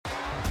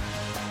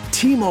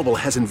T-Mobile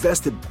has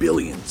invested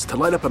billions to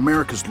light up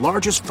America's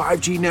largest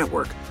 5G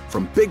network,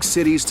 from big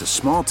cities to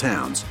small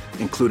towns,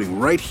 including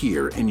right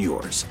here in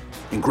yours.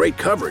 And great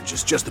coverage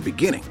is just the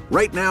beginning.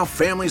 Right now,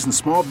 families and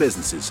small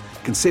businesses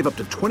can save up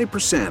to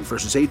 20%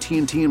 versus AT&T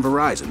and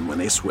Verizon when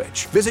they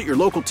switch. Visit your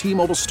local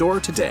T-Mobile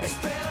store today.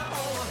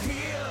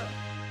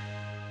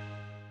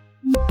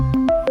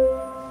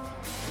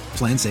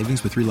 Plan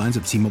savings with 3 lines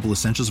of T-Mobile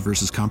Essentials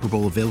versus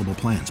comparable available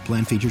plans.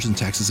 Plan features and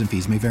taxes and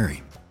fees may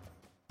vary.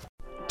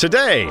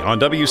 Today on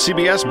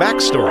WCBS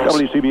Backstories.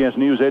 WCBS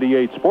News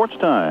 88 Sports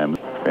Time.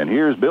 And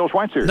here's Bill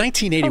Schweitzer.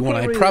 1981,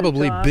 I'd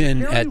probably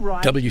been at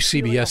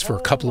WCBS for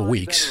a couple of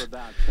weeks.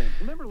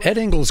 Ed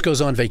Ingles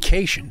goes on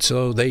vacation,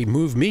 so they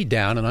move me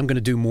down, and I'm going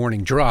to do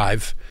Morning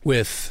Drive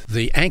with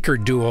the anchor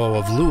duo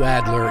of Lou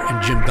Adler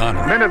and Jim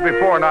Donnelly. Minute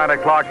before 9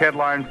 o'clock,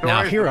 headline stories.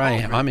 Now, here I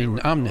am. I mean,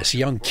 I'm this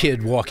young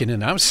kid walking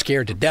in. I was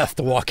scared to death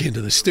to walk into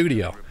the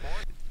studio.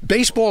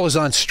 Baseball is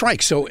on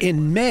strike, so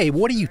in May,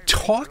 what are you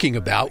talking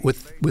about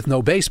with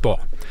no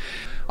baseball?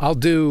 I'll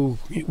do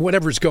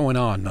whatever's going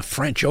on, the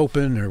French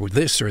Open or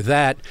this or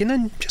that. And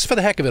then just for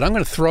the heck of it, I'm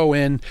going to throw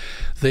in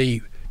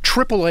the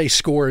AAA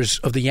scores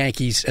of the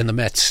Yankees and the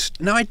Mets.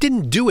 Now, I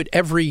didn't do it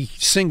every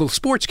single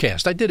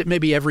sportscast. I did it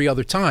maybe every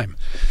other time.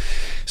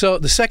 So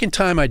the second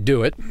time I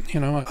do it,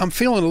 I'm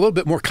feeling a little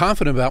bit more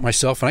confident about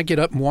myself, and I get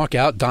up and walk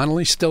out.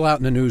 Donnelly's still out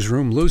in the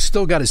newsroom. Lou's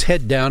still got his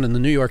head down in the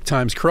New York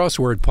Times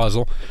crossword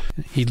puzzle.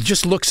 He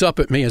just looks up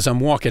at me as I'm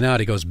walking out.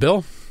 He goes,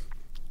 "Bill,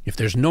 if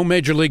there's no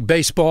Major League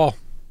Baseball,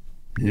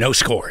 no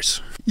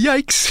scores."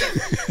 Yikes.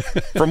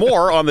 For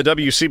more on the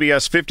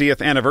WCBS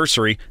 50th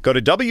anniversary, go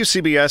to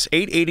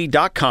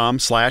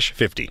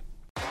WCBS880.com/50.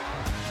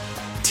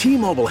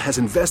 T-Mobile has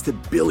invested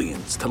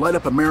billions to light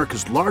up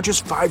America's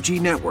largest 5G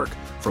network,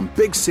 from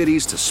big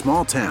cities to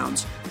small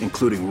towns,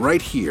 including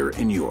right here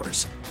in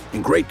yours.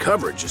 And great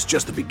coverage is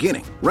just the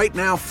beginning. Right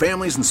now,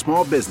 families and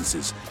small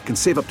businesses can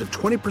save up to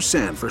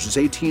 20% versus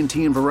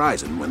AT&T and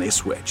Verizon when they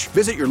switch.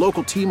 Visit your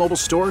local T-Mobile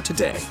store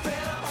today.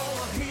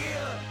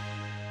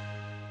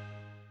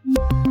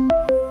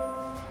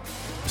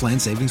 Plan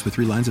savings with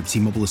 3 lines of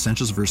T-Mobile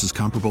Essentials versus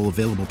comparable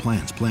available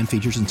plans. Plan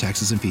features and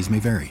taxes and fees may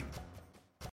vary.